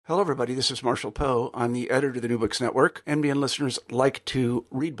Hello, everybody. This is Marshall Poe. I'm the editor of the New Books Network. NBN listeners like to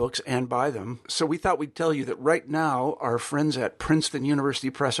read books and buy them. So we thought we'd tell you that right now, our friends at Princeton University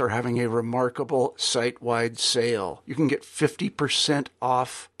Press are having a remarkable site-wide sale. You can get 50%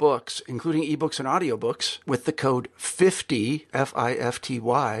 off books, including ebooks and audiobooks, with the code 50,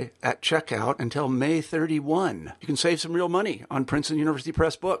 F-I-F-T-Y, at checkout until May 31. You can save some real money on Princeton University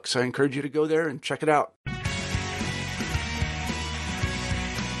Press books. I encourage you to go there and check it out.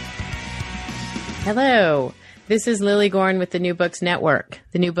 Hello, this is Lily Gorn with the New Books Network,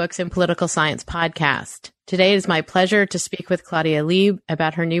 the New Books in Political Science podcast. Today it is my pleasure to speak with Claudia Lieb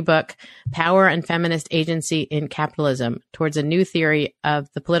about her new book, Power and Feminist Agency in Capitalism, Towards a New Theory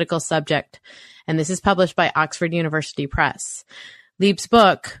of the Political Subject, and this is published by Oxford University Press. Lieb's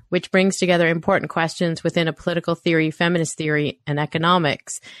book, which brings together important questions within a political theory, feminist theory, and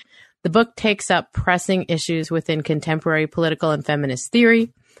economics. The book takes up pressing issues within contemporary political and feminist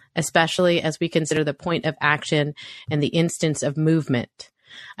theory, especially as we consider the point of action and the instance of movement.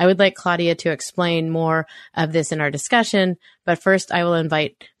 I would like Claudia to explain more of this in our discussion, but first I will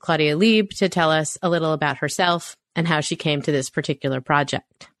invite Claudia Lieb to tell us a little about herself and how she came to this particular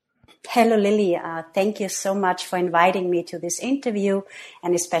project. Hello, Lily. Thank you so much for inviting me to this interview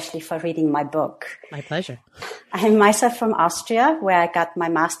and especially for reading my book. My pleasure. I'm myself from Austria, where I got my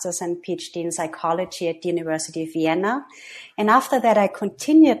master's and PhD in psychology at the University of Vienna. And after that, I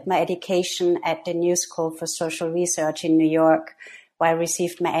continued my education at the New School for Social Research in New York, where I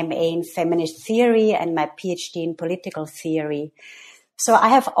received my MA in feminist theory and my PhD in political theory. So I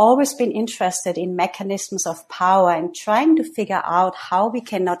have always been interested in mechanisms of power and trying to figure out how we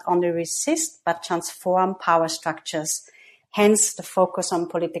can not only resist but transform power structures, hence the focus on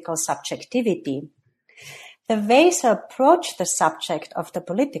political subjectivity. The ways to approach the subject of the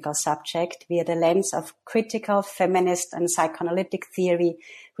political subject via the lens of critical, feminist, and psychoanalytic theory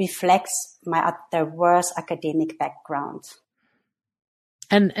reflects my diverse academic background.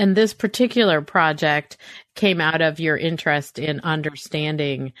 And this particular project came out of your interest in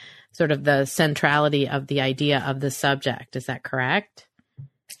understanding sort of the centrality of the idea of the subject. Is that correct?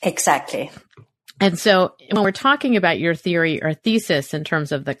 Exactly. And so when we're talking about your theory or thesis in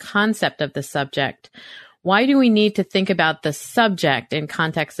terms of the concept of the subject, why do we need to think about the subject in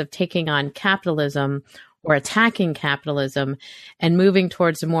context of taking on capitalism or attacking capitalism and moving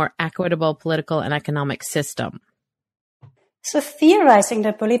towards a more equitable political and economic system? So theorizing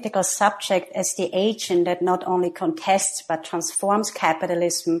the political subject as the agent that not only contests but transforms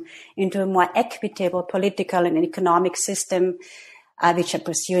capitalism into a more equitable political and economic system, which I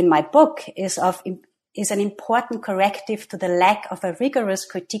pursue in my book, is an important corrective to the lack of a rigorous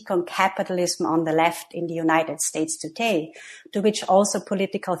critique on capitalism on the left in the United States today, to which also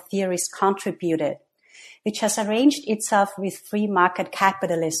political theories contributed, which has arranged itself with free market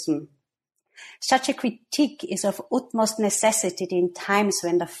capitalism. Such a critique is of utmost necessity in times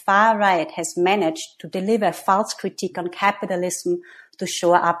when the far right has managed to deliver a false critique on capitalism to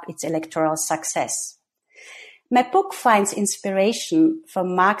shore up its electoral success. My book finds inspiration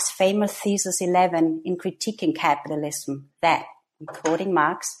from Marx's famous Thesis 11 in critiquing capitalism that, I'm quoting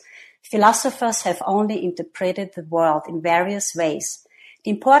Marx, philosophers have only interpreted the world in various ways.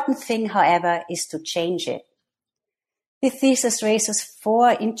 The important thing, however, is to change it. The thesis raises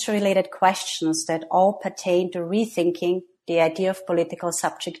 4 interrelated questions that all pertain to rethinking the idea of political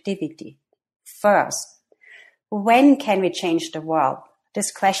subjectivity. First, when can we change the world?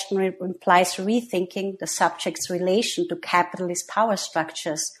 This question implies rethinking the subject's relation to capitalist power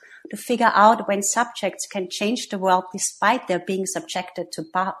structures to figure out when subjects can change the world despite their being subjected to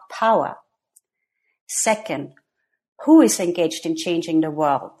power. Second, who is engaged in changing the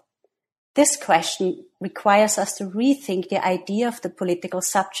world? This question requires us to rethink the idea of the political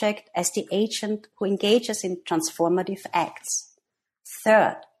subject as the agent who engages in transformative acts.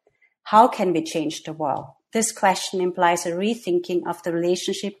 Third, how can we change the world? This question implies a rethinking of the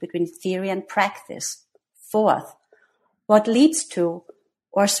relationship between theory and practice. Fourth, what leads to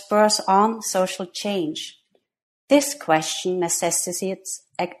or spurs on social change? This question necessitates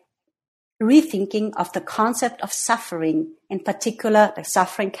a rethinking of the concept of suffering, in particular the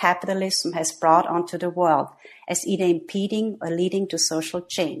suffering capitalism has brought onto the world as either impeding or leading to social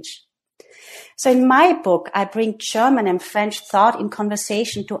change. So in my book, I bring German and French thought in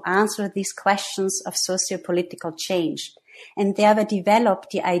conversation to answer these questions of socio-political change, and thereby develop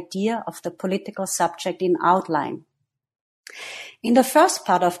the idea of the political subject in outline. In the first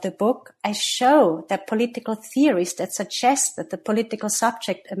part of the book, I show that political theories that suggest that the political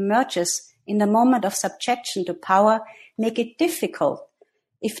subject emerges in the moment of subjection to power make it difficult,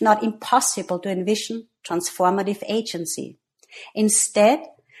 if not impossible, to envision transformative agency. Instead,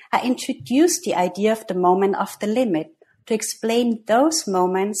 I introduced the idea of the moment of the limit to explain those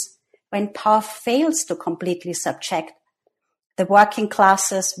moments when power fails to completely subject the working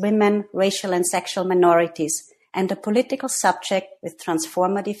classes, women, racial and sexual minorities, and the political subject with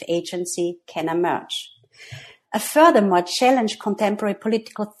transformative agency can emerge. I furthermore challenge contemporary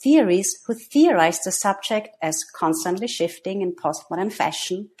political theories who theorize the subject as constantly shifting in postmodern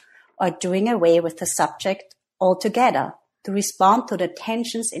fashion or doing away with the subject altogether to respond to the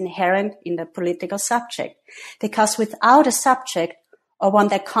tensions inherent in the political subject. Because without a subject or one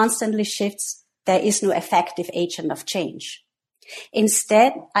that constantly shifts, there is no effective agent of change.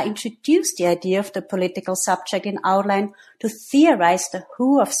 Instead, I introduced the idea of the political subject in outline to theorize the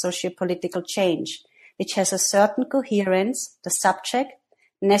who of sociopolitical change, which has a certain coherence, the subject,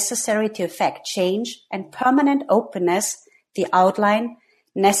 necessary to effect change, and permanent openness, the outline,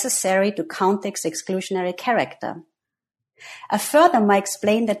 necessary to counter its exclusionary character. I furthermore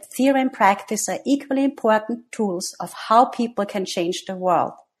explained that theory and practice are equally important tools of how people can change the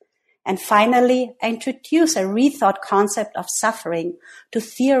world. And finally, I introduce a rethought concept of suffering to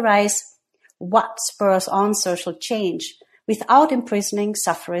theorize what spurs on social change without imprisoning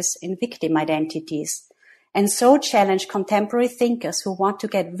sufferers in victim identities, and so challenge contemporary thinkers who want to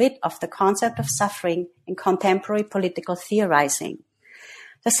get rid of the concept of suffering in contemporary political theorizing.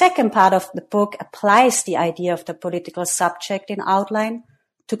 The second part of the book applies the idea of the political subject in outline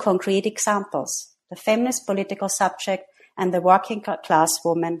to concrete examples, the feminist political subject and the working class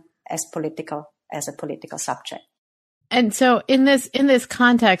woman as a political subject. And so in this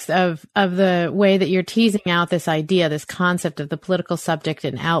context of the way that you're teasing out this idea, this concept of the political subject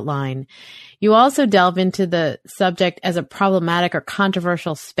in outline, you also delve into the subject as a problematic or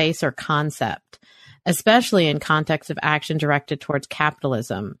controversial space or concept, especially in context of action directed towards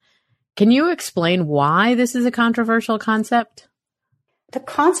capitalism. Can you explain why this is a controversial concept? The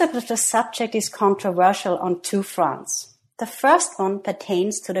concept of the subject is controversial on two fronts. The first one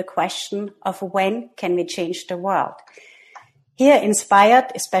pertains to the question of when can we change the world. Here,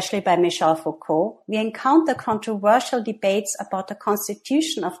 inspired especially by Michel Foucault, we encounter controversial debates about the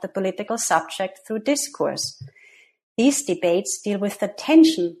constitution of the political subject through discourse. These debates deal with the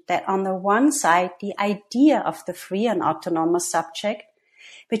tension that on the one side, the idea of the free and autonomous subject,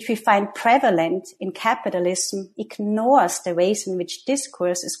 which we find prevalent in capitalism, ignores the ways in which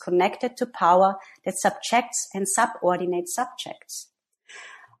discourse is connected to power that subjects and subordinates subjects.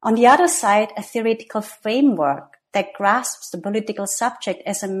 On the other side, a theoretical framework that grasps the political subject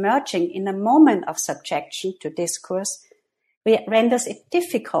as emerging in a moment of subjection to discourse renders it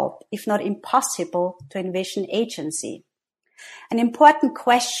difficult, if not impossible, to envision agency. An important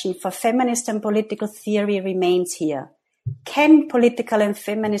question for feminist and political theory remains here. Can political and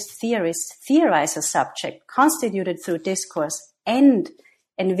feminist theorists theorize a subject constituted through discourse and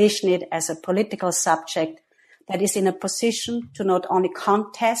envision it as a political subject that is in a position to not only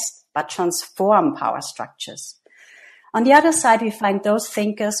contest but transform power structures? On the other side, we find those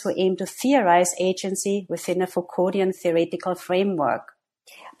thinkers who aim to theorize agency within a Foucauldian theoretical framework.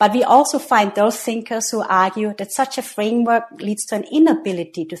 But we also find those thinkers who argue that such a framework leads to an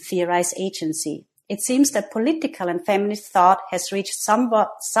inability to theorize agency. It seems that political and feminist thought has reached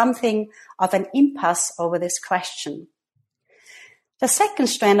something of an impasse over this question. The second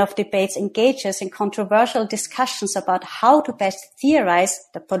strand of debates engages in controversial discussions about how to best theorize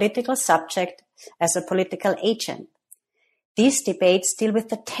the political subject as a political agent. These debates deal with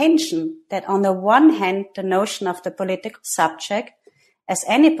the tension that on the one hand, the notion of the political subject as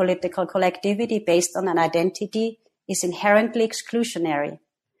any political collectivity based on an identity is inherently exclusionary.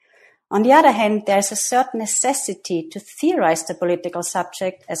 On the other hand, there is a certain necessity to theorize the political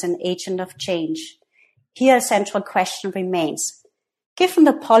subject as an agent of change. Here a central question remains. Given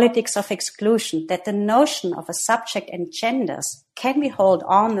the politics of exclusion that the notion of a subject engenders, can we hold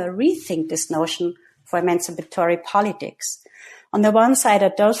on or rethink this notion for emancipatory politics? On the one side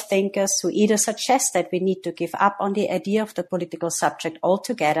are those thinkers who either suggest that we need to give up on the idea of the political subject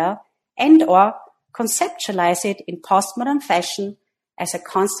altogether and or conceptualize it in postmodern fashion as a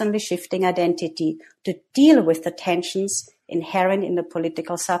constantly shifting identity to deal with the tensions inherent in the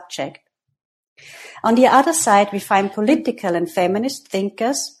political subject. On the other side, we find political and feminist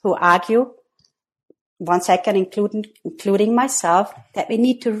thinkers who argue, one second, including myself, that we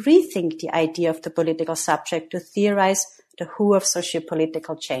need to rethink the idea of the political subject to theorize the who of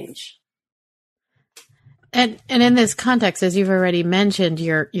sociopolitical change. And in this context, as you've already mentioned,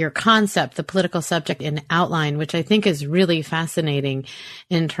 your concept, the political subject in outline, which I think is really fascinating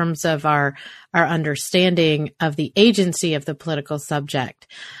in terms of our understanding of the agency of the political subject.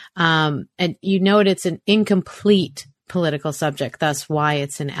 And you note it's an incomplete political subject, thus why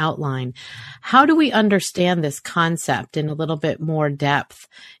it's an outline. How do we understand this concept in a little bit more depth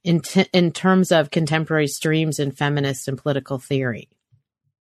in terms of contemporary streams in feminist and political theory?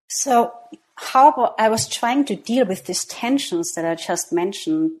 So how I was trying to deal with these tensions that I just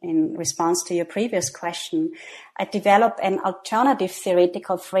mentioned in response to your previous question. I developed an alternative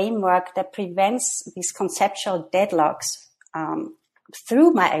theoretical framework that prevents these conceptual deadlocks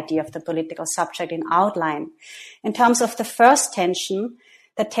through my idea of the political subject in outline. In terms of the first tension,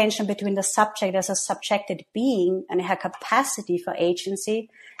 the tension between the subject as a subjected being and her capacity for agency,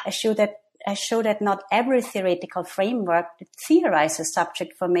 I show that not every theoretical framework that theorizes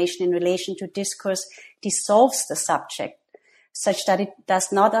subject formation in relation to discourse dissolves the subject, such that it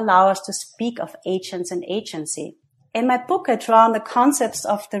does not allow us to speak of agents and agency. In my book, I draw on the concepts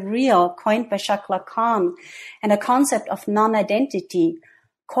of the real, coined by Jacques Lacan, and a concept of non-identity,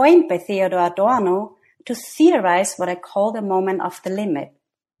 coined by Theodor Adorno, to theorize what I call the moment of the limit.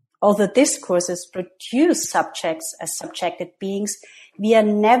 Although discourses produce subjects as subjected beings, we are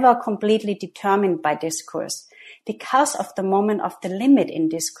never completely determined by discourse, because of the moment of the limit in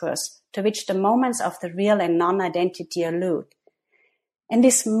discourse, to which the moments of the real and non-identity allude. In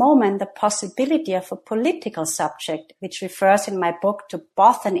this moment, the possibility of a political subject, which refers in my book to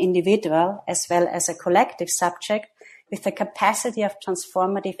both an individual as well as a collective subject, with the capacity of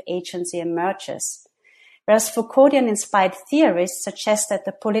transformative agency emerges. Whereas Foucauldian-inspired theorists suggest that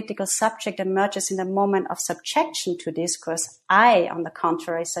the political subject emerges in the moment of subjection to discourse, I, on the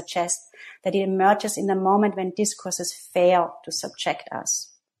contrary, suggest that it emerges in the moment when discourses fail to subject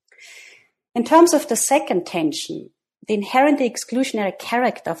us. In terms of the second tension, the inherently exclusionary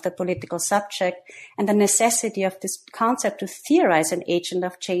character of the political subject and the necessity of this concept to theorize an agent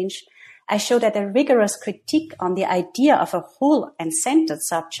of change, I show that a rigorous critique on the idea of a whole and centered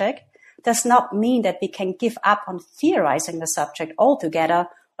subject does not mean that we can give up on theorizing the subject altogether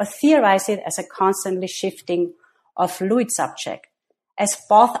or theorize it as a constantly shifting or fluid subject, as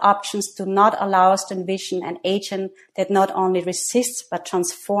both options do not allow us to envision an agent that not only resists but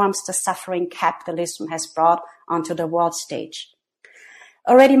transforms the suffering capitalism has brought onto the world stage.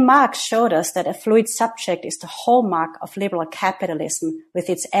 Already Marx showed us that a fluid subject is the hallmark of liberal capitalism with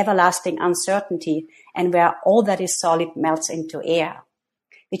its everlasting uncertainty and where all that is solid melts into air,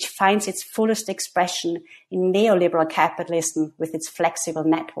 which finds its fullest expression in neoliberal capitalism with its flexible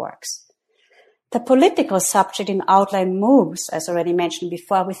networks. The political subject in outline moves, as already mentioned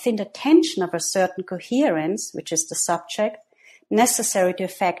before, within the tension of a certain coherence, which is the subject, necessary to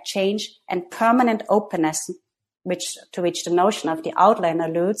effect change, and permanent openness, to which the notion of the outline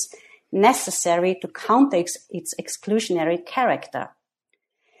alludes, necessary to counter its exclusionary character.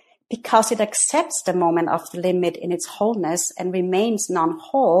 Because it accepts the moment of the limit in its wholeness and remains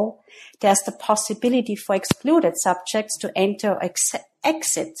non-whole, there's the possibility for excluded subjects to enter or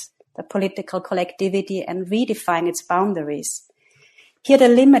exit the political collectivity and redefine its boundaries. Here the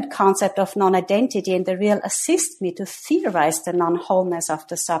limit concept of non-identity and the real assist me to theorize the non-wholeness of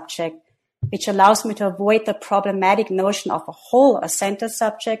the subject, which allows me to avoid the problematic notion of a whole or centered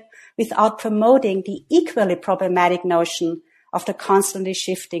subject without promoting the equally problematic notion of the constantly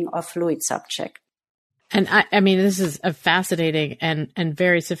shifting or fluid subject. And I mean, this is a fascinating and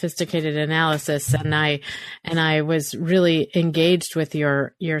very sophisticated analysis. And I was really engaged with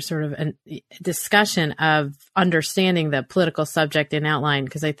your sort of discussion of understanding the political subject in outline,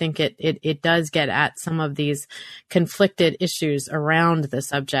 because I think it does get at some of these conflicted issues around the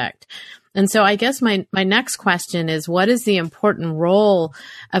subject. And so I guess my next question is, what is the important role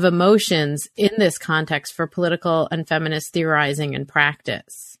of emotions in this context for political and feminist theorizing and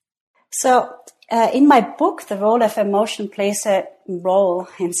practice? So, in my book, the role of emotion plays a role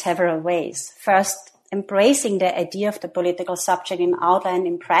in several ways. First, embracing the idea of the political subject in outline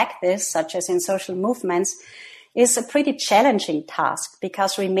in practice, such as in social movements, is a pretty challenging task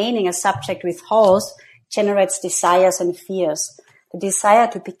because remaining a subject with holes generates desires and fears. The desire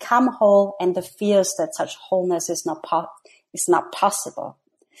to become whole and the fears that such wholeness is not possible.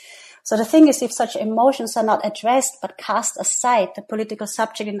 So the thing is, if such emotions are not addressed but cast aside, the political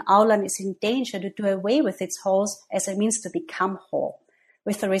subject in outline is in danger to do away with its holes as a means to become whole,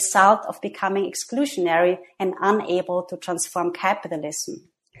 with the result of becoming exclusionary and unable to transform capitalism.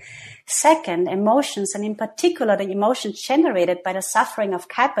 Second, emotions, and in particular the emotions generated by the suffering of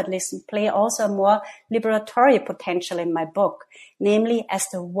capitalism, play also a more liberatory potential in my book, namely as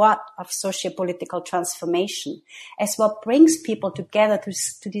the what of sociopolitical transformation, as what brings people together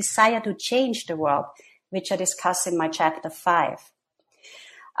to desire to change the world, which I discuss in my chapter 5.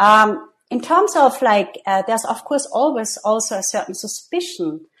 In terms of there's of course always also a certain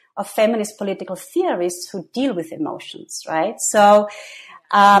suspicion of feminist political theorists who deal with emotions, right? So,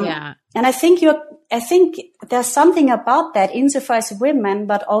 and I think there's something about that insofar as women,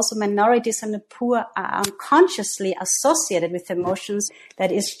 but also minorities and the poor are unconsciously associated with emotions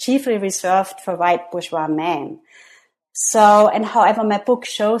that is chiefly reserved for white bourgeois men. So, and however, my book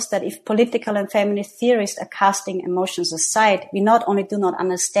shows that if political and feminist theorists are casting emotions aside, we not only do not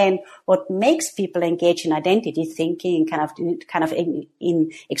understand what makes people engage in identity thinking and kind of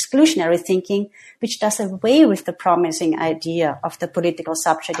in exclusionary thinking, which does away with the promising idea of the political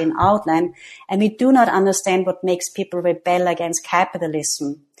subject in outline, and we do not understand what makes people rebel against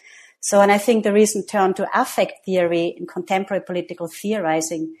capitalism. So, and I think the recent turn to affect theory in contemporary political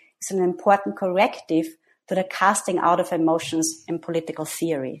theorizing is an important corrective to the casting out of emotions in political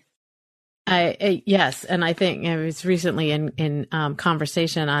theory. Yes, and I think I was recently in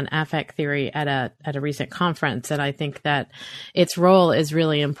conversation on affect theory at a recent conference, and I think that its role is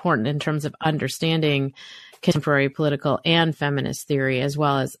really important in terms of understanding contemporary political and feminist theory, as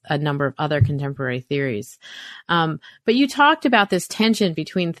well as a number of other contemporary theories. But you talked about this tension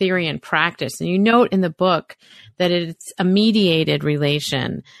between theory and practice, and you note in the book that it's a mediated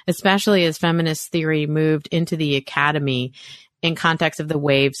relation, especially as feminist theory moved into the academy in context of the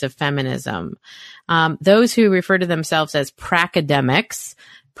waves of feminism. Those who refer to themselves as pracademics,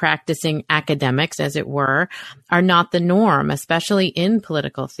 practicing academics, as it were, are not the norm, especially in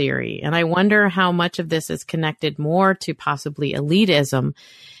political theory. And I wonder how much of this is connected more to possibly elitism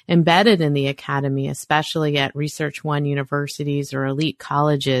embedded in the academy, especially at Research One universities or elite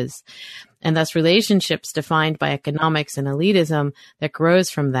colleges, and thus relationships defined by economics and elitism that grows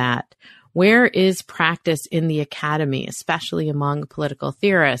from that. Where is practice in the academy, especially among political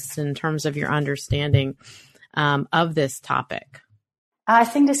theorists, in terms of your understanding of this topic? I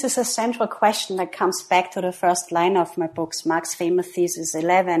think this is a central question that comes back to the first line of my books, Marx's famous thesis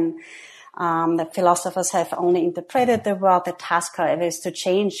 11, that philosophers have only interpreted the world, the task, however, is to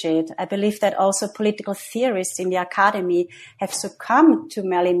change it. I believe that also political theorists in the academy have succumbed to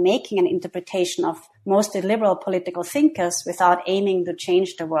merely making an interpretation of mostly liberal political thinkers without aiming to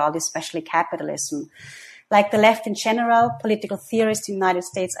change the world, especially capitalism. Like the left in general, political theorists in the United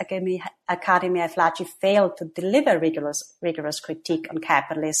States academy have largely failed to deliver rigorous critique on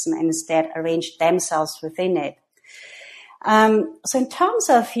capitalism and instead arranged themselves within it. So in terms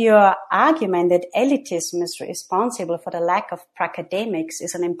of your argument that elitism is responsible for the lack of pracademics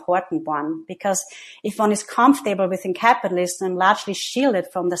is an important one, because if one is comfortable within capitalism and largely shielded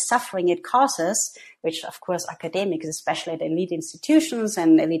from the suffering it causes, which of course academics, especially at elite institutions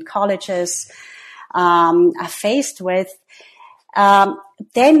and elite colleges, are faced with,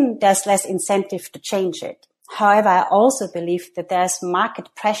 then there's less incentive to change it. However, I also believe that there's market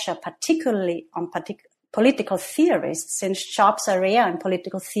pressure, particularly on political theorists. Since jobs are rare in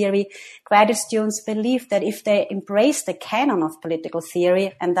political theory, graduate students believe that if they embrace the canon of political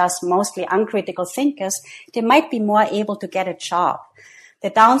theory and thus mostly uncritical thinkers, they might be more able to get a job. The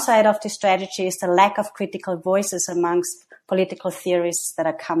downside of this strategy is the lack of critical voices amongst political theorists that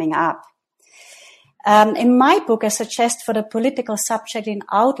are coming up. In my book, I suggest for the political subject in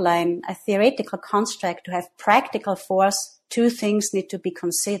outline, a theoretical construct to have practical force, two things need to be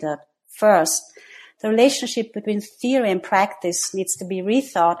considered. First, the relationship between theory and practice needs to be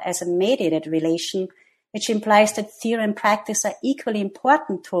rethought as a mediated relation, which implies that theory and practice are equally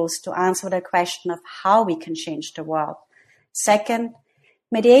important tools to answer the question of how we can change the world. Second,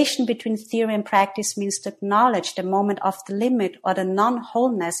 mediation between theory and practice means to acknowledge the moment of the limit or the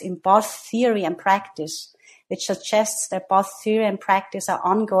non-wholeness in both theory and practice, which suggests that both theory and practice are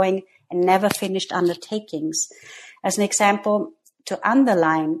ongoing and never finished undertakings. As an example, to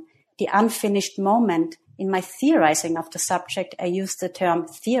underline the unfinished moment, in my theorizing of the subject, I use the term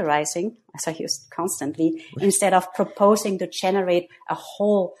theorizing, as I use constantly, instead of proposing to generate a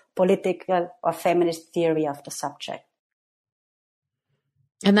whole political or feminist theory of the subject.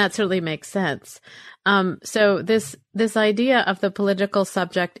 And that certainly makes sense. So this idea of the political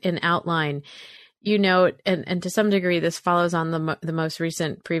subject in outline, you note, and to some degree, this follows on the most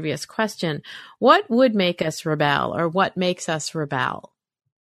recent previous question. What would make us rebel, or what makes us rebel?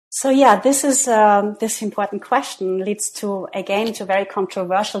 So yeah, this important question leads to very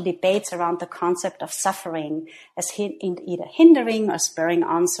controversial debates around the concept of suffering as either hindering or spurring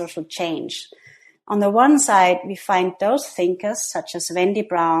on social change. On the one side, we find those thinkers, such as Wendy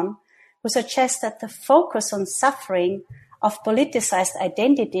Brown, who suggest that the focus on suffering of politicized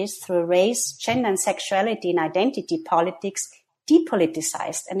identities through race, gender, and sexuality in identity politics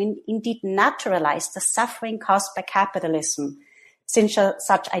depoliticized and indeed naturalized the suffering caused by capitalism, since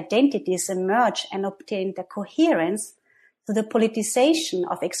such identities emerge and obtain the coherence to the politicization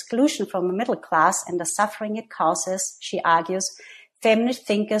of exclusion from the middle class and the suffering it causes, she argues, feminist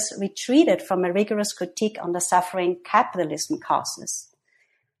thinkers retreated from a rigorous critique on the suffering capitalism causes.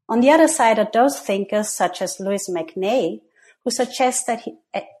 On the other side are those thinkers, such as Louise MacNeil, who suggest that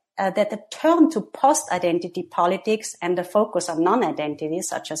the turn to post-identity politics and the focus on non-identity,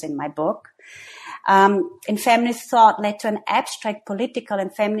 such as in my book, in feminist thought led to an abstract political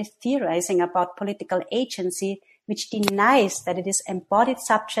and feminist theorizing about political agency, which denies that it is embodied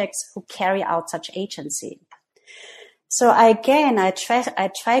subjects who carry out such agency. So I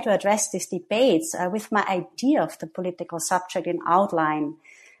try to address these debates with my idea of the political subject in outline.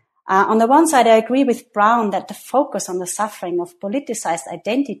 On the one side, I agree with Brown that the focus on the suffering of politicized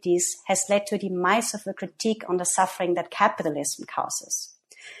identities has led to a demise of a critique on the suffering that capitalism causes.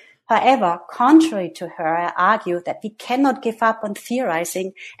 However, contrary to her, I argue that we cannot give up on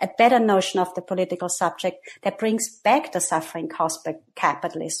theorizing a better notion of the political subject that brings back the suffering caused by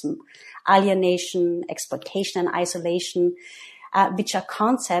capitalism, alienation, exploitation, and isolation, which are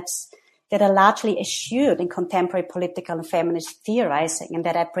concepts that are largely eschewed in contemporary political and feminist theorizing, and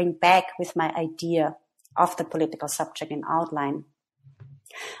that I bring back with my idea of the political subject in outline.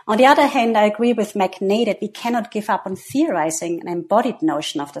 On the other hand, I agree with MacNeil that we cannot give up on theorizing an embodied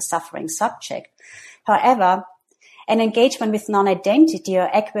notion of the suffering subject. However, an engagement with non-identity or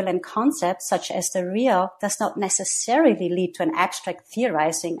equivalent concepts such as the real does not necessarily lead to an abstract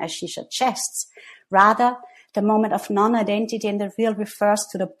theorizing as she suggests. Rather, the moment of non-identity in the real refers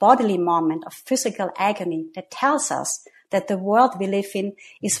to the bodily moment of physical agony that tells us that the world we live in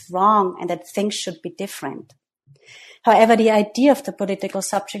is wrong and that things should be different. However, the idea of the political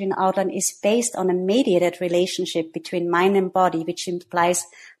subject in outline is based on a mediated relationship between mind and body, which implies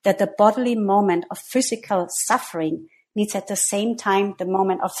that the bodily moment of physical suffering needs at the same time the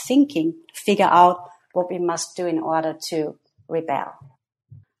moment of thinking to figure out what we must do in order to rebel.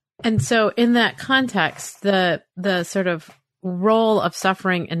 And so in that context, the sort of role of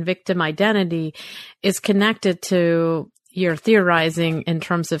suffering and victim identity is connected to your theorizing in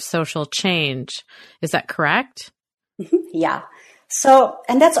terms of social change. Is that correct? Yeah. So,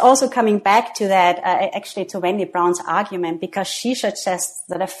 and that's also coming back to that, actually to Wendy Brown's argument, because she suggests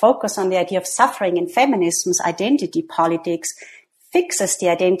that a focus on the idea of suffering in feminism's identity politics fixes the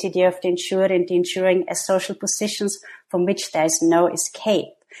identity of the insured and the ensuring as social positions from which there is no escape.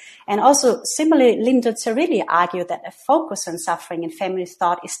 And also, similarly, Linda Zerilli argued that a focus on suffering in feminist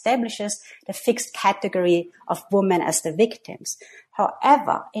thought establishes the fixed category of women as the victims.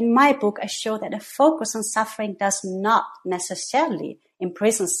 However, in my book, I show that a focus on suffering does not necessarily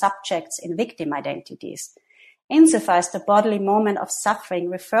imprison subjects in victim identities. Insofar as the bodily moment of suffering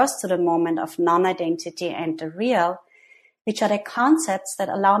refers to the moment of non-identity and the real, which are the concepts that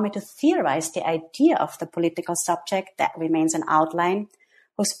allow me to theorize the idea of the political subject that remains an outline,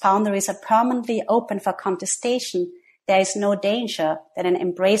 whose boundaries are permanently open for contestation, there is no danger that an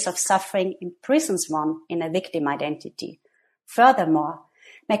embrace of suffering imprisons one in a victim identity. Furthermore,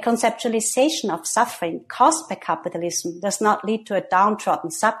 my conceptualization of suffering caused by capitalism does not lead to a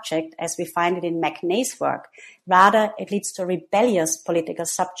downtrodden subject as we find it in MacNeil's work. Rather, it leads to a rebellious political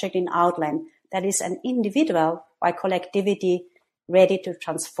subject in outline that is an individual or collectivity ready to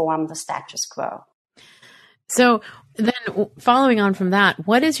transform the status quo. So then following on from that,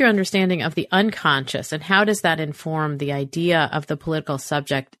 what is your understanding of the unconscious and how does that inform the idea of the political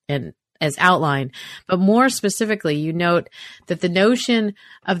subject as outlined? But more specifically, you note that the notion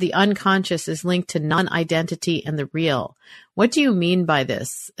of the unconscious is linked to non-identity and the real. What do you mean by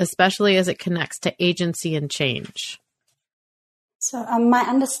this, especially as it connects to agency and change? So my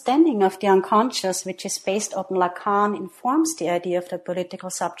understanding of the unconscious, which is based on Lacan, informs the idea of the political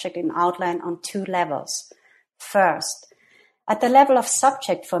subject in outline on two levels. First, at the level of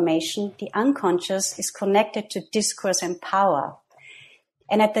subject formation, the unconscious is connected to discourse and power.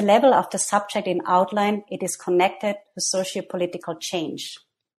 And at the level of the subject in outline, it is connected to socio-political change.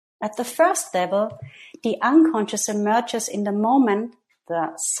 At the first level, the unconscious emerges in the moment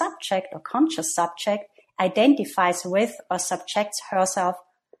the subject or conscious subject identifies with or subjects herself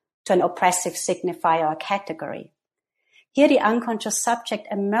to an oppressive signifier or category. Here the unconscious subject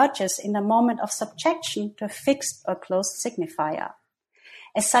emerges in the moment of subjection to a fixed or closed signifier.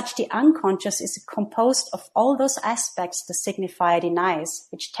 As such, the unconscious is composed of all those aspects the signifier denies,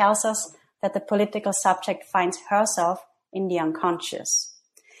 which tells us that the political subject finds herself in the unconscious.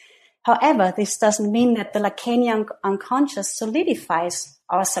 However, this doesn't mean that the Lacanian unconscious solidifies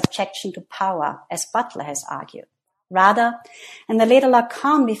our subjection to power, as Butler has argued. Rather, in the later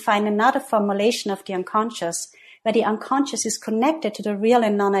Lacan, we find another formulation of the unconscious, where the unconscious is connected to the real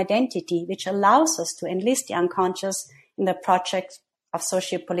and non-identity, which allows us to enlist the unconscious in the project of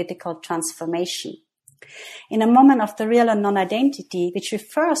socio-political transformation. In a moment of the real and non-identity, which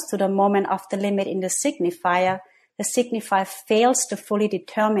refers to the moment of the limit in the signifier fails to fully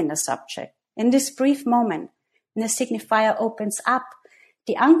determine the subject. In this brief moment, when the signifier opens up,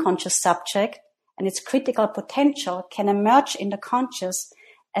 the unconscious subject and its critical potential can emerge in the conscious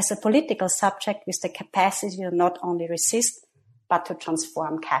as a political subject with the capacity to not only resist, but to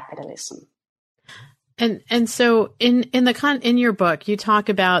transform capitalism. And so in your book, you talk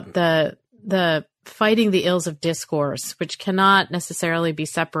about the fighting the ills of discourse, which cannot necessarily be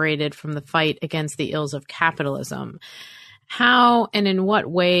separated from the fight against the ills of capitalism. How and in what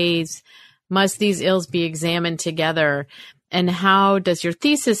ways must these ills be examined together? And how does your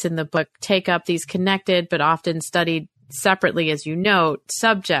thesis in the book take up these connected but often studied separately, as you note,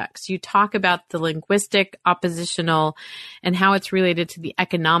 subjects? You talk about the linguistic oppositional and how it's related to the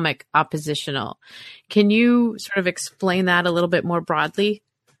economic oppositional. Can you sort of explain that a little bit more broadly?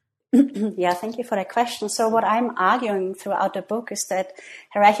 Yeah, thank you for that question. So what I'm arguing throughout the book is that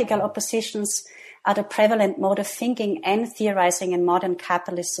hierarchical oppositions are the prevalent mode of thinking and theorizing in modern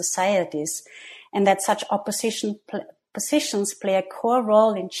capitalist societies, and that such positions play a core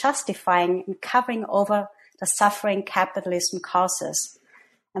role in justifying and covering over the suffering capitalism causes,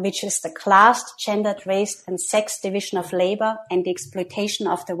 and which is the class, gendered, race, and sex division of labor and the exploitation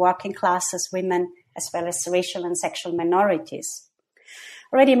of the working classes, women, as well as racial and sexual minorities.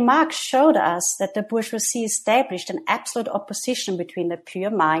 Already Marx showed us that the bourgeoisie established an absolute opposition between the pure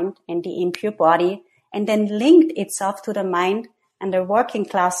mind and the impure body, and then linked itself to the mind and the working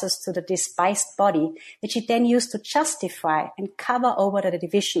classes to the despised body, which it then used to justify and cover over the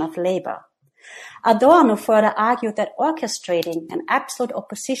division of labor. Adorno further argued that orchestrating an absolute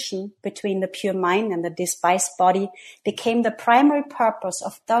opposition between the pure mind and the despised body became the primary purpose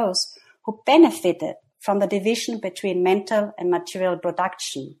of those who benefited from the division between mental and material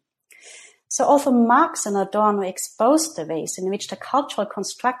production. So also Marx and Adorno exposed the ways in which the cultural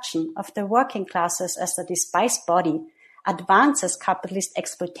construction of the working classes as the despised body advances capitalist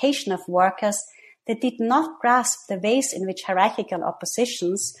exploitation of workers that did not grasp the ways in which hierarchical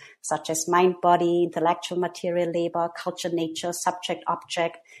oppositions, such as mind-body, intellectual material labor, culture-nature,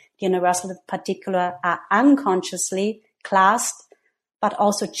 subject-object, the universal particular, are unconsciously classed, but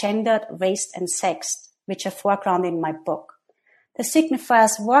also gendered, raced, and sexed, which are foregrounded in my book. The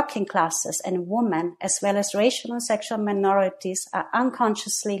signifiers working classes and women, as well as racial and sexual minorities, are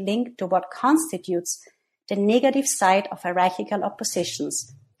unconsciously linked to what constitutes the negative side of hierarchical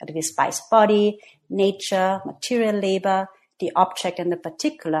oppositions, the despised body, nature, material labor, the object and the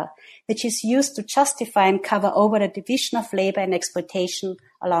particular, which is used to justify and cover over the division of labor and exploitation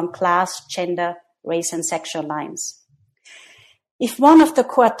along class, gender, race, and sexual lines. If one of the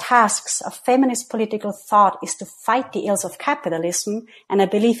core tasks of feminist political thought is to fight the ills of capitalism, and I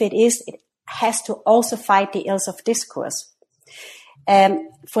believe it has to also fight the ills of discourse.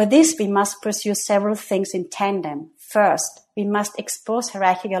 For this, we must pursue several things in tandem. First, we must expose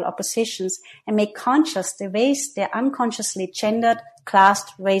hierarchical oppositions and make conscious the ways they are unconsciously gendered,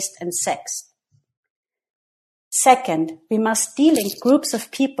 classed, raced, and sexed. Second, we must delink groups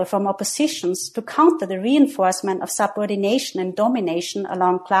of people from oppositions to counter the reinforcement of subordination and domination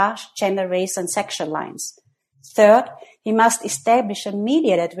along class, gender, race, and sexual lines. Third, we must establish a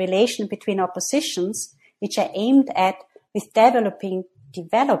mediated relation between oppositions, which are aimed at with developing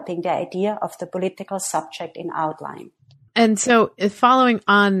the idea of the political subject in outline. And so following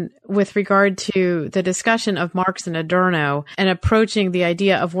on with regard to the discussion of Marx and Adorno and approaching the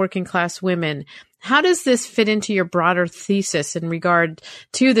idea of working class women, how does this fit into your broader thesis in regard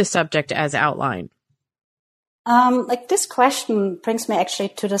to the subject as outlined? This question brings me actually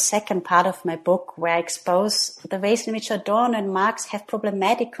to the second part of my book, where I expose the ways in which Adorno and Marx have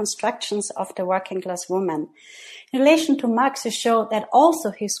problematic constructions of the working class woman. In relation to Marx, he showed that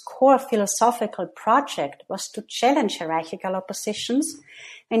also his core philosophical project was to challenge hierarchical oppositions.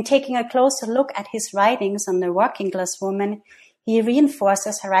 When taking a closer look at his writings on the working class woman, he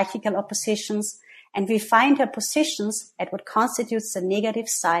reinforces hierarchical oppositions, and we find her positions at what constitutes the negative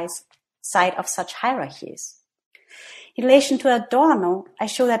side of such hierarchies. In relation to Adorno, I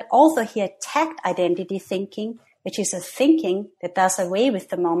show that although he attacked identity thinking, which is a thinking that does away with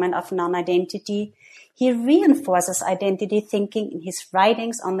the moment of non-identity, he reinforces identity thinking in his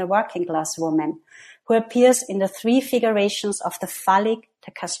writings on the working class woman, who appears in the three figurations of the phallic,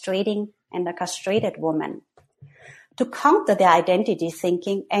 the castrating, and the castrated woman. To counter their identity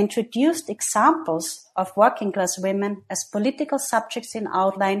thinking, I introduced examples of working class women as political subjects in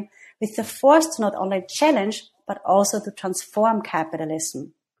outline, with the force to not only challenge, but also to transform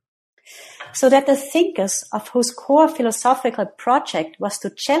capitalism. So that the thinkers of whose core philosophical project was to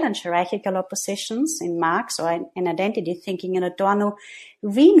challenge hierarchical oppositions in Marx or in identity thinking in Adorno,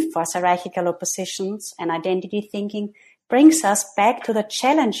 reinforce hierarchical oppositions and identity thinking, brings us back to the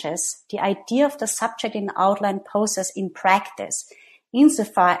challenges the idea of the subject in outline poses in practice,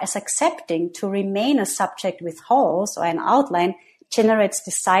 insofar as accepting to remain a subject with holes or an outline generates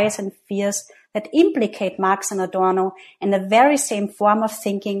desires and fears that implicate Marx and Adorno in the very same form of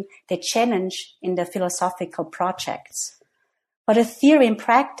thinking they challenge in their philosophical projects. For the theory and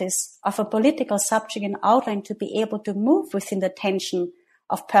practice of a political subject in outline to be able to move within the tension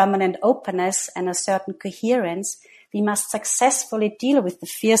of permanent openness and a certain coherence, we must successfully deal with the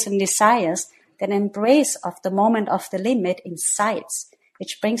fears and desires that embrace of the moment of the limit in sights,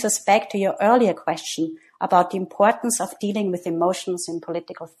 which brings us back to your earlier question about the importance of dealing with emotions in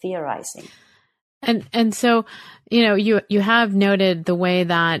political theorizing. And so, you have noted the way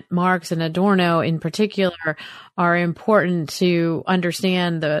that Marx and Adorno in particular are important to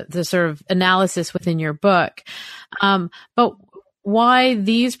understand the sort of analysis within your book. But why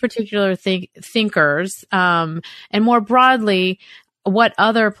these particular thinkers, and more broadly, what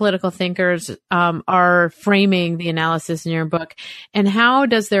other political thinkers are framing the analysis in your book, and how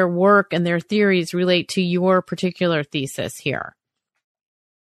does their work and their theories relate to your particular thesis here?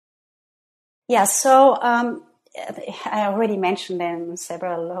 Yeah, so I already mentioned them on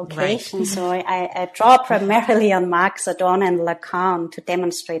several occasions. Right. So I draw primarily on Marx, Adorno, and Lacan to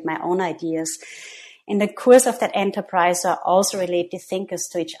demonstrate my own ideas. In the course of that enterprise, I also relate the thinkers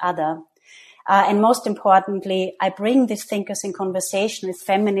to each other. And most importantly, I bring these thinkers in conversation with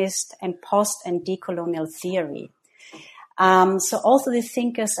feminist and post and decolonial theory. So also the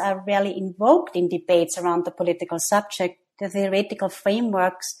thinkers are rarely invoked in debates around the political subject. The theoretical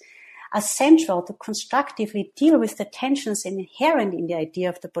frameworks are central to constructively deal with the tensions inherent in the idea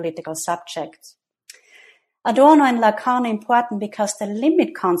of the political subject. Adorno and Lacan are important because the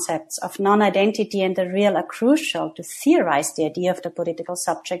limit concepts of non-identity and the real are crucial to theorize the idea of the political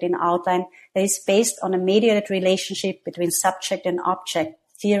subject in outline that is based on a mediated relationship between subject and object,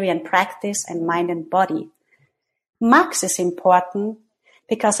 theory and practice, and mind and body. Marx is important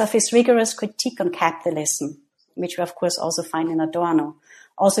because of his rigorous critique on capitalism, which we of course also find in Adorno.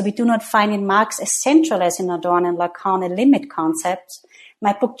 Also, we do not find in Marx as central as in Adorno and Lacan a limit concept.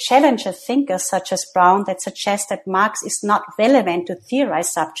 My book challenges thinkers such as Brown that suggest that Marx is not relevant to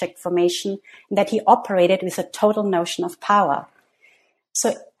theorize subject formation and that he operated with a total notion of power.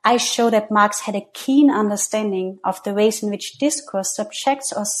 So I show that Marx had a keen understanding of the ways in which discourse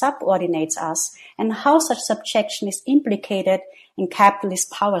subjects or subordinates us and how such subjection is implicated in capitalist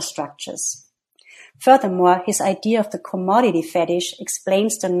power structures. Furthermore, his idea of the commodity fetish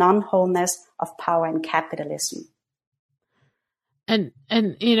explains the non-wholeness of power in capitalism. And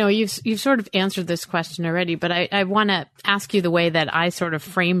you've sort of answered this question already, but I want to ask you the way that I sort of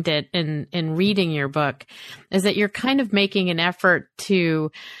framed it in reading your book, is that you're kind of making an effort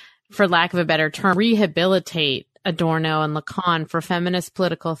to, for lack of a better term, rehabilitate Adorno and Lacan for feminist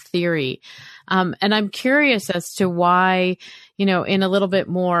political theory. And I'm curious as to why, in a little bit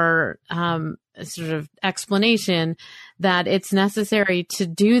more sort of explanation, that it's necessary to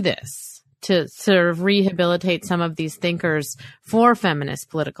do this, to sort of rehabilitate some of these thinkers for feminist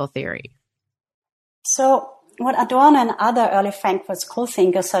political theory. So what Adorno and other early Frankfurt School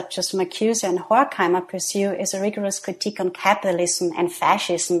thinkers such as Marcuse and Horkheimer pursue is a rigorous critique on capitalism and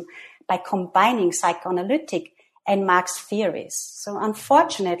fascism by combining psychoanalytic and Marx theories. So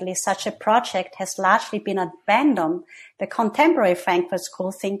unfortunately, such a project has largely been abandoned by contemporary Frankfurt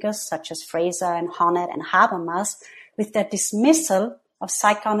School thinkers such as Fraser and Honneth and Habermas, with their dismissal of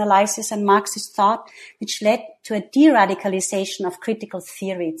psychoanalysis and Marxist thought, which led to a de-radicalization of critical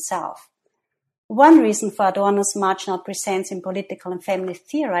theory itself. One reason for Adorno's marginal presence in political and feminist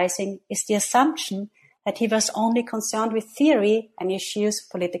theorizing is the assumption that he was only concerned with theory and eschews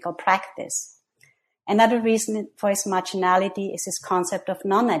political practice. Another reason for his marginality is his concept of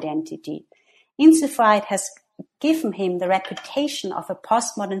non-identity. Insofar it has given him the reputation of a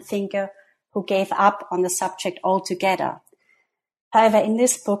postmodern thinker who gave up on the subject altogether. However, in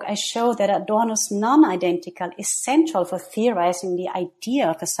this book, I show that Adorno's non-identical is central for theorizing the idea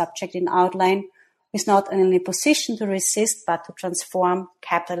of a subject in outline, who is not only in a position to resist but to transform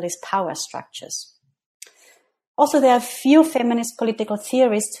capitalist power structures. Also, there are few feminist political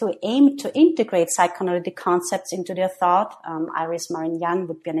theorists who aim to integrate psychoanalytic concepts into their thought. Iris Marin-Young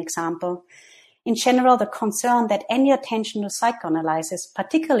would be an example. In general, the concern that any attention to psychoanalysis,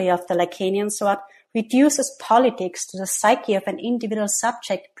 particularly of the Lacanian sort, reduces politics to the psyche of an individual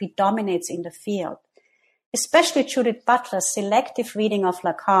subject predominates in the field. especially Judith Butler's selective reading of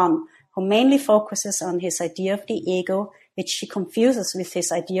Lacan, who mainly focuses on his idea of the ego, which she confuses with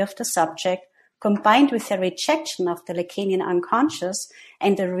his idea of the subject, combined with her rejection of the Lacanian unconscious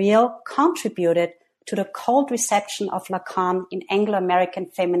and the real, contributed to the cold reception of Lacan in Anglo-American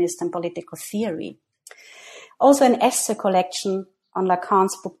feminist and political theory. Also, an essay collection on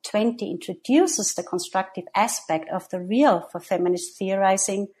Lacan's book 20 introduces the constructive aspect of the real for feminist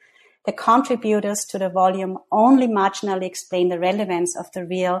theorizing. The contributors to the volume only marginally explain the relevance of the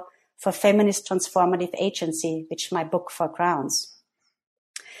real for feminist transformative agency, which my book foregrounds.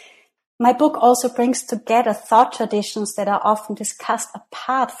 My book also brings together thought traditions that are often discussed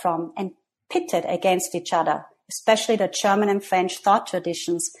apart from and pitted against each other, especially the German and French thought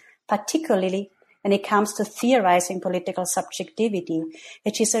traditions, particularly when it comes to theorizing political subjectivity,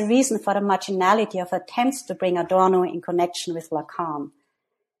 which is a reason for the marginality of attempts to bring Adorno in connection with Lacan.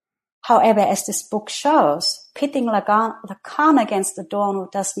 However, as this book shows, pitting Lacan against Adorno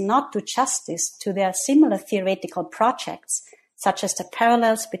does not do justice to their similar theoretical projects, such as the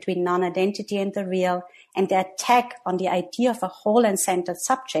parallels between non-identity and the real, and the attack on the idea of a whole and centered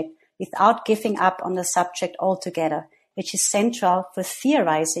subject without giving up on the subject altogether, which is central for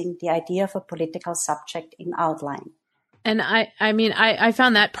theorizing the idea of a political subject in outline. And I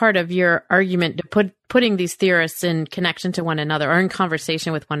found that part of your argument to putting these theorists in connection to one another or in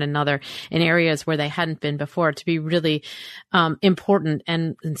conversation with one another in areas where they hadn't been before to be really important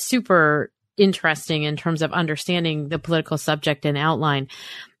and super interesting in terms of understanding the political subject and outline.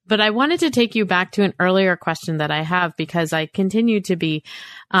 But I wanted to take you back to an earlier question that I have, because I continue to be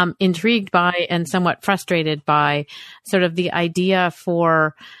intrigued by and somewhat frustrated by sort of the idea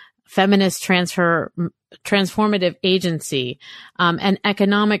for feminist transformative agency and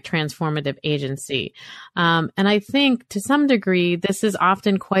economic transformative agency. And I think to some degree, this is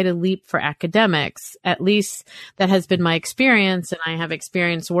often quite a leap for academics. At least that has been my experience. And I have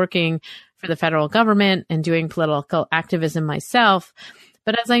experience working for the federal government and doing political activism myself.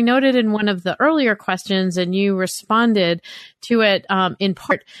 But as I noted in one of the earlier questions, and you responded to it in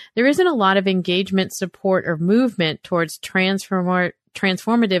part, there isn't a lot of engagement, support, or movement towards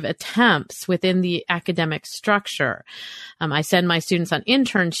transformative attempts within the academic structure. I send my students on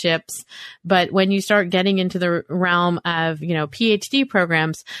internships, but when you start getting into the realm of, PhD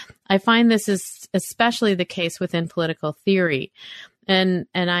programs, I find this is especially the case within political theory. And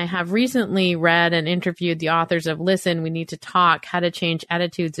I have recently read and interviewed the authors of Listen, We Need to Talk, How to Change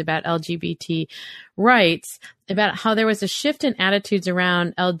Attitudes About LGBT Rights, about how there was a shift in attitudes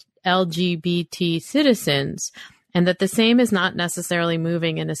around LGBT citizens, and that the same is not necessarily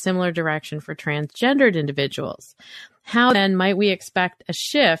moving in a similar direction for transgendered individuals. How then might we expect a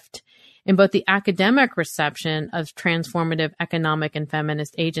shift in both the academic reception of transformative economic and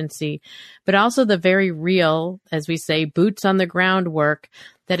feminist agency, but also the very real, as we say, boots on the ground work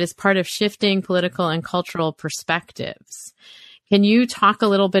that is part of shifting political and cultural perspectives? Can you talk a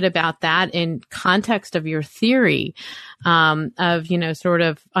little bit about that in context of your theory of, sort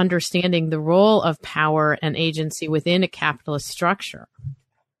of understanding the role of power and agency within a capitalist structure?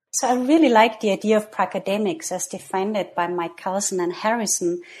 So I really like the idea of pracademics as defined by Mike Carlson and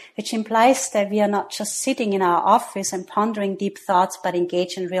Harrison, which implies that we are not just sitting in our office and pondering deep thoughts, but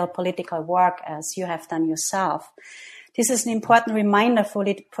engage in real political work, as you have done yourself. This is an important reminder for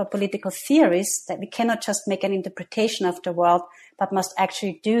political theorists that we cannot just make an interpretation of the world, but must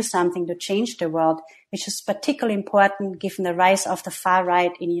actually do something to change the world, which is particularly important given the rise of the far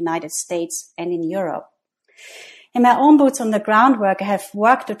right in the United States and in Europe. In my own boots on the ground work, I have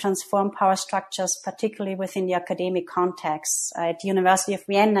worked to transform power structures, particularly within the academic context. At the University of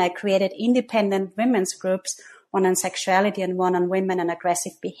Vienna, I created independent women's groups, one on sexuality and one on women and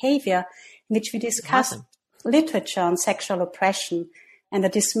aggressive behavior, in which we discussed literature on sexual oppression and the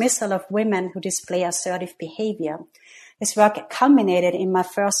dismissal of women who display assertive behavior. This work culminated in my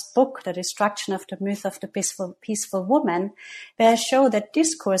first book, The Destruction of the Myth of the Peaceful Woman, where I show that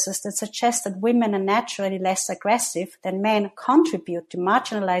discourses that suggest that women are naturally less aggressive than men contribute to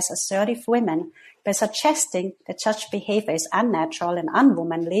marginalize assertive women by suggesting that such behavior is unnatural and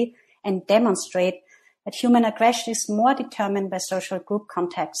unwomanly, and demonstrate that human aggression is more determined by social group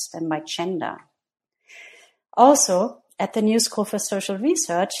context than by gender. Also, at the New School for Social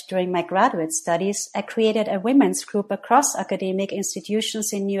Research, during my graduate studies, I created a women's group across academic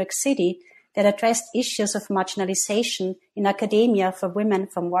institutions in New York City that addressed issues of marginalization in academia for women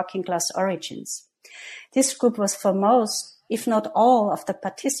from working class origins. This group was for most, if not all, of the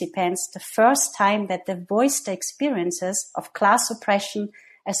participants the first time that they voiced the experiences of class oppression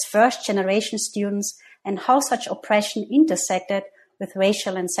as first-generation students and how such oppression intersected with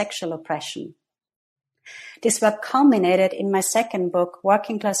racial and sexual oppression. This work culminated in my second book,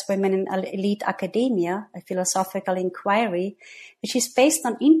 Working Class Women in Elite Academia, a philosophical inquiry, which is based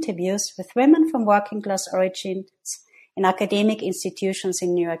on interviews with women from working class origins in academic institutions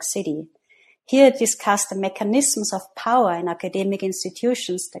in New York City. Here I discuss the mechanisms of power in academic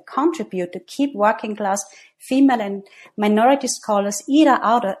institutions that contribute to keep working class female and minority scholars either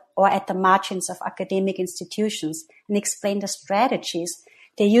out or at the margins of academic institutions, and explain the strategies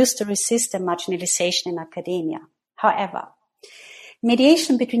they use to resist the marginalization in academia. However,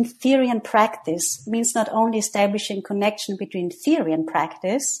 mediation between theory and practice means not only establishing connection between theory and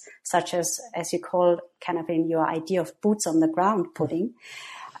practice, such as you call kind of in your idea of boots on the ground putting,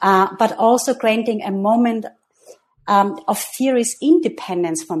 but also granting a moment of theory's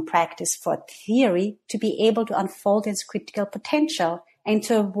independence from practice for theory to be able to unfold its critical potential and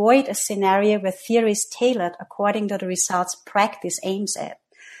to avoid a scenario where theory is tailored according to the results practice aims at.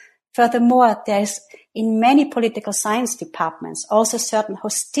 Furthermore, there is in many political science departments also certain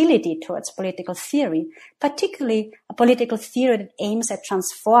hostility towards political theory, particularly a political theory that aims at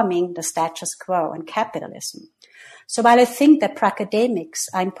transforming the status quo and capitalism. So while I think that academics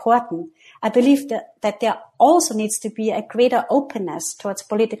are important, I believe that there also needs to be a greater openness towards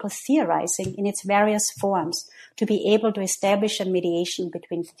political theorizing in its various forms to be able to establish a mediation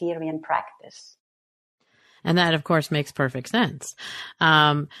between theory and practice. And that, of course, makes perfect sense.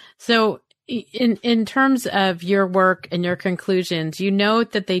 So in terms of your work and your conclusions, you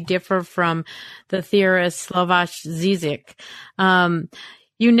note that they differ from the theorist Slavoj Žižek.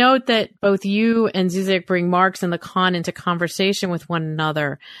 You note that both you and Žižek bring Marx and Lacan into conversation with one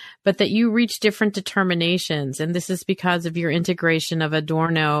another, but that you reach different determinations. And this is because of your integration of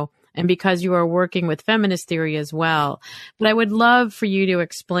Adorno and because you are working with feminist theory as well. But I would love for you to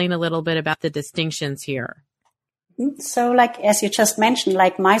explain a little bit about the distinctions here. So, like, as you just mentioned,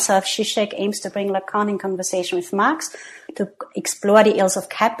 like myself, Žižek aims to bring Lacan in conversation with Marx to explore the ills of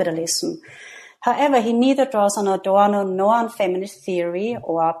capitalism. However, he neither draws on Adorno nor on feminist theory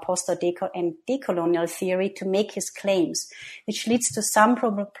or and decolonial theory to make his claims, which leads to some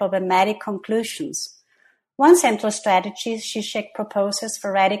problematic conclusions. One central strategy Žižek proposes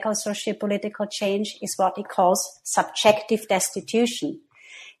for radical socio-political change is what he calls subjective destitution,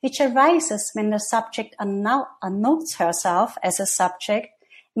 which arises when the subject announces herself as a subject,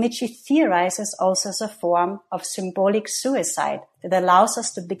 in which he theorizes also as a form of symbolic suicide that allows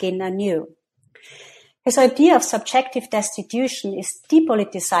us to begin anew. His idea of subjective destitution is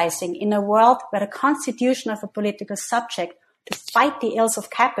depoliticizing in a world where the constitution of a political subject to fight the ills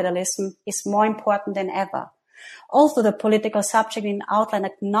of capitalism is more important than ever. Although the political subject in outline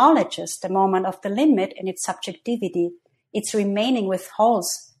acknowledges the moment of the limit and its subjectivity, its remaining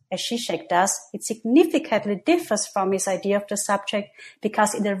withholds, as Žižek does, it significantly differs from his idea of the subject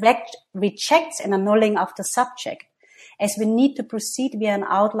because it rejects an annulling of the subject, as we need to proceed via an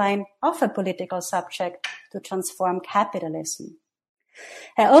outline of a political subject to transform capitalism.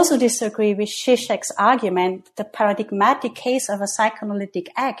 I also disagree with Žižek's argument that the paradigmatic case of a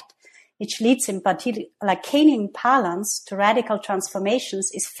psychoanalytic act, which leads in particular Lacanian parlance to radical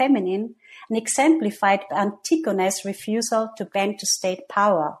transformations, is feminine and exemplified by Antigone's refusal to bend to state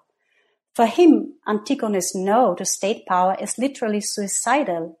power. For him, Antigone's no to state power is literally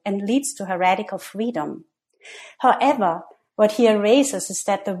suicidal and leads to her radical freedom. However, what he erases is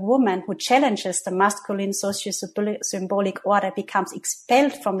that the woman who challenges the masculine socio-symbolic order becomes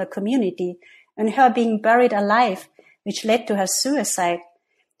expelled from the community, and her being buried alive, which led to her suicide,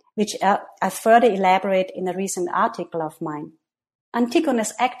 which I further elaborate in a recent article of mine.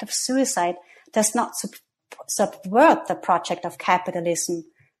 Antigone's act of suicide does not subvert the project of capitalism,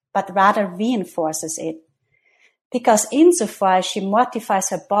 but rather reinforces it. Because insofar as she mortifies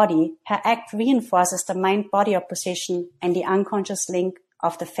her body, her act reinforces the mind-body opposition and the unconscious link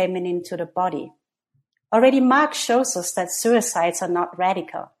of the feminine to the body. Already Marx shows us that suicides are not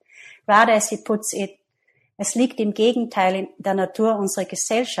radical. Rather, as he puts it, es liegt im Gegenteil in der Natur unserer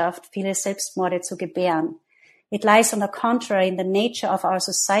Gesellschaft, viele Selbstmorde zu gebären. It lies on the contrary in the nature of our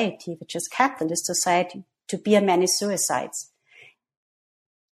society, which is capitalist society, to bear many suicides.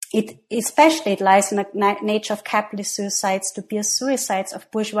 It lies in the nature of capitalist suicides to be suicides of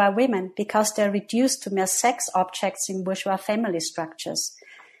bourgeois women because they are reduced to mere sex objects in bourgeois family structures.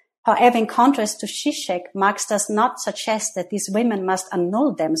 However, in contrast to Žižek, Marx does not suggest that these women must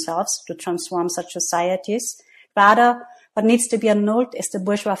annul themselves to transform such societies. Rather, what needs to be annulled is the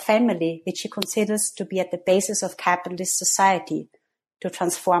bourgeois family, which he considers to be at the basis of capitalist society, to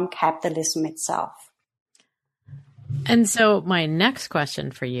transform capitalism itself. And so my next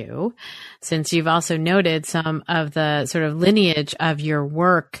question for you, since you've also noted some of the sort of lineage of your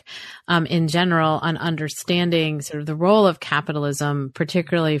work in general on understanding sort of the role of capitalism,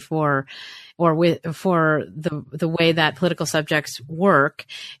 particularly for the way that political subjects work,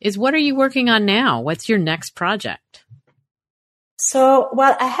 is what are you working on now? What's your next project? So,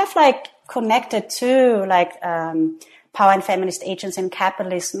 well, I have connected to power and feminist agents in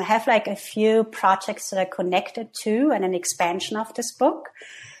capitalism. I have a few projects that are connected to and an expansion of this book.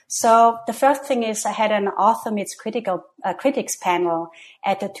 So the first thing is I had an author meets critics panel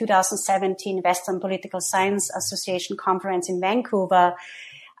at the 2017 Western Political Science Association conference in Vancouver,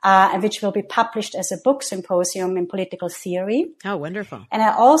 which will be published as a book symposium in political theory. Oh, wonderful. And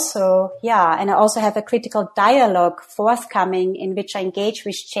I also have a critical dialogue forthcoming in which I engage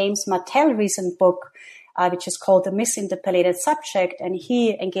with James Martell's recent book, which is called The Misinterpellated Subject, and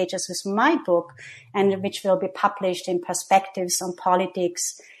he engages with my book, and which will be published in Perspectives on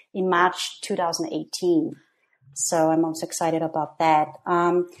Politics in March 2018. So I'm also excited about that.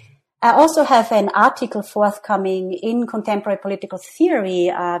 I also have an article forthcoming in Contemporary Political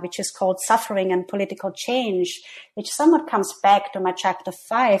Theory, which is called Suffering and Political Change, which somewhat comes back to my chapter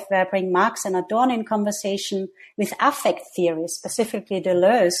 5, where I bring Marx and Adorno in conversation with affect theory, specifically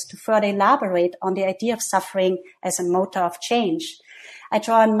Deleuze, to further elaborate on the idea of suffering as a motor of change. I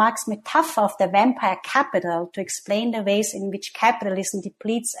draw on Marx's metaphor of the vampire capital to explain the ways in which capitalism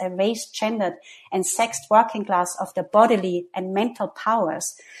depletes a race, gendered, and sexed working class of their bodily and mental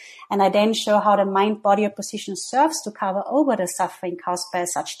powers. And I then show how the mind-body opposition serves to cover over the suffering caused by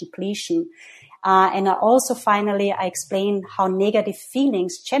such depletion. And I explain how negative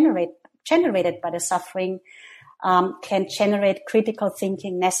feelings generated by the suffering can generate critical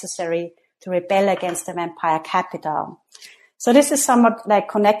thinking necessary to rebel against the vampire capital. So this is somewhat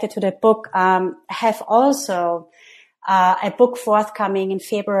connected to the book. I have also a book forthcoming in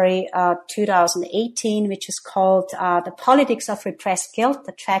February 2018, which is called The Politics of Repressed Guilt,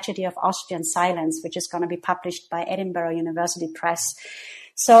 The Tragedy of Austrian Silence, which is going to be published by Edinburgh University Press.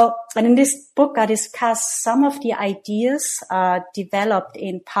 So, and in this book, I discuss some of the ideas developed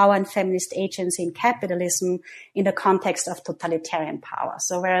in power and feminist agency in capitalism in the context of totalitarian power.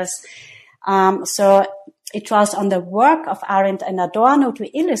 So it draws on the work of Arendt and Adorno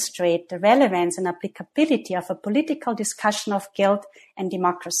to illustrate the relevance and applicability of a political discussion of guilt and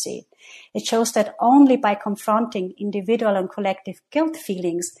democracy. It shows that only by confronting individual and collective guilt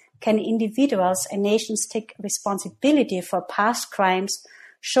feelings can individuals and nations take responsibility for past crimes,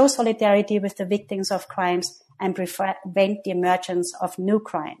 show solidarity with the victims of crimes, and prevent the emergence of new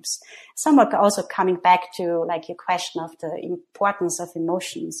crimes. Somewhat also coming back to your question of the importance of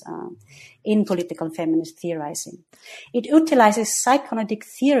emotions in political feminist theorizing. It utilizes psychoanalytic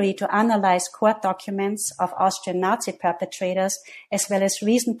theory to analyze court documents of Austrian Nazi perpetrators, as well as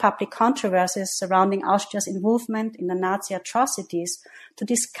recent public controversies surrounding Austria's involvement in the Nazi atrocities, to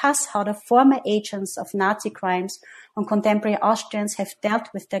discuss how the former agents of Nazi crimes and contemporary Austrians have dealt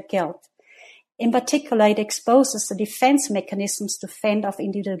with their guilt. In particular, it exposes the defense mechanisms to fend off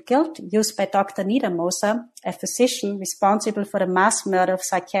individual guilt used by Dr. Niedermoser, a physician responsible for the mass murder of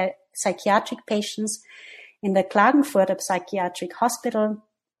psychiatric patients in the Klagenfurter Psychiatric Hospital,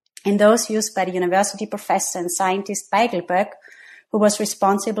 and those used by the university professor and scientist Beigelberg, who was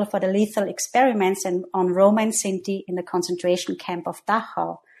responsible for the lethal experiments on Roma and Sinti in the concentration camp of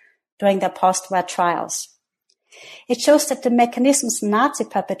Dachau during their post-war trials. It shows that the mechanisms Nazi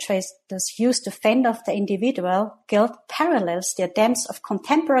perpetrators used to fend off the individual guilt parallels the attempts of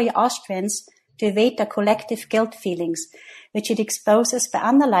contemporary Austrians to evade their collective guilt feelings, which it exposes by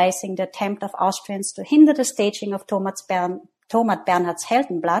analyzing the attempt of Austrians to hinder the staging of Thomas Bernhard's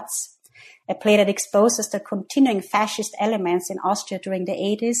Heldenplatz, a play that exposes the continuing fascist elements in Austria during the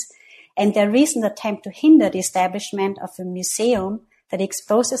 80s, and their recent attempt to hinder the establishment of a museum that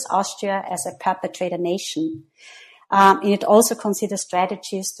exposes Austria as a perpetrator nation. And it also considers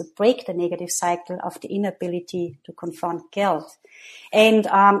strategies to break the negative cycle of the inability to confront guilt. And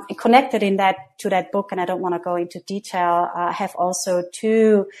connected to that book, and I don't want to go into detail, I have also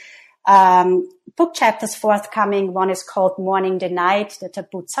two book chapters forthcoming. One is called Mourning the Night, the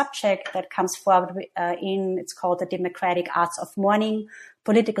taboo subject that comes forward it's called The Democratic Arts of Mourning,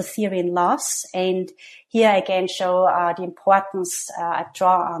 Political Theory and Loss. And here I again show the importance, I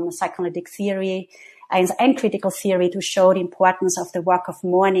draw on psychoanalytic theory and critical theory to show the importance of the work of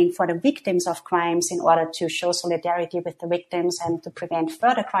mourning for the victims of crimes in order to show solidarity with the victims and to prevent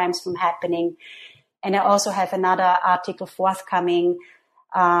further crimes from happening. And I also have another article forthcoming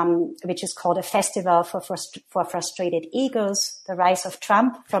which is called A Festival for Frustrated Egos, The Rise of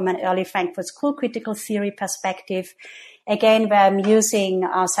Trump from an Early Frankfurt School Critical Theory Perspective. Again, where I'm using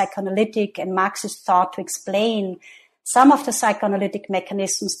psychoanalytic and Marxist thought to explain some of the psychoanalytic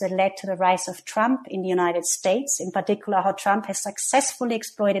mechanisms that led to the rise of Trump in the United States, in particular how Trump has successfully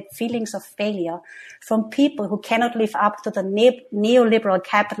exploited feelings of failure from people who cannot live up to the neoliberal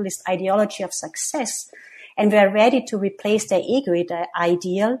capitalist ideology of success and were ready to replace their ego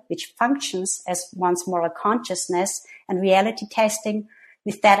ideal, which functions as one's moral consciousness and reality testing,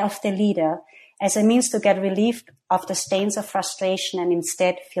 with that of the leader, as a means to get relief of the stains of frustration and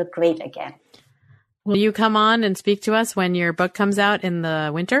instead feel great again. Will you come on and speak to us when your book comes out in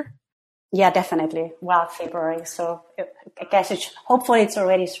the winter? Yeah, definitely. Well, February. So I guess hopefully it's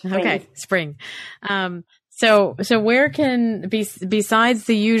already spring. Okay, spring. So where can, besides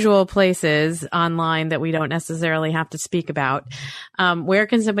the usual places online that we don't necessarily have to speak about, where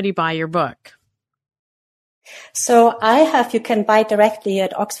can somebody buy your book? So you can buy it directly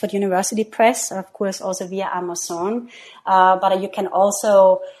at Oxford University Press, of course, also via Amazon. But you can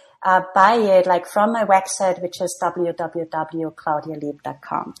also buy it from my website, which is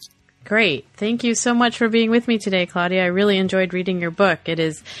www.claudialieb.com. Great. Thank you so much for being with me today, Claudia. I really enjoyed reading your book. It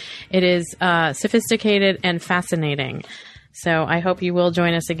is sophisticated and fascinating. So I hope you will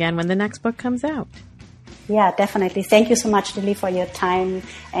join us again when the next book comes out. Yeah, definitely. Thank you so much, Lily, for your time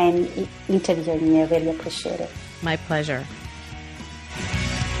and interviewing me. I really appreciate it. My pleasure.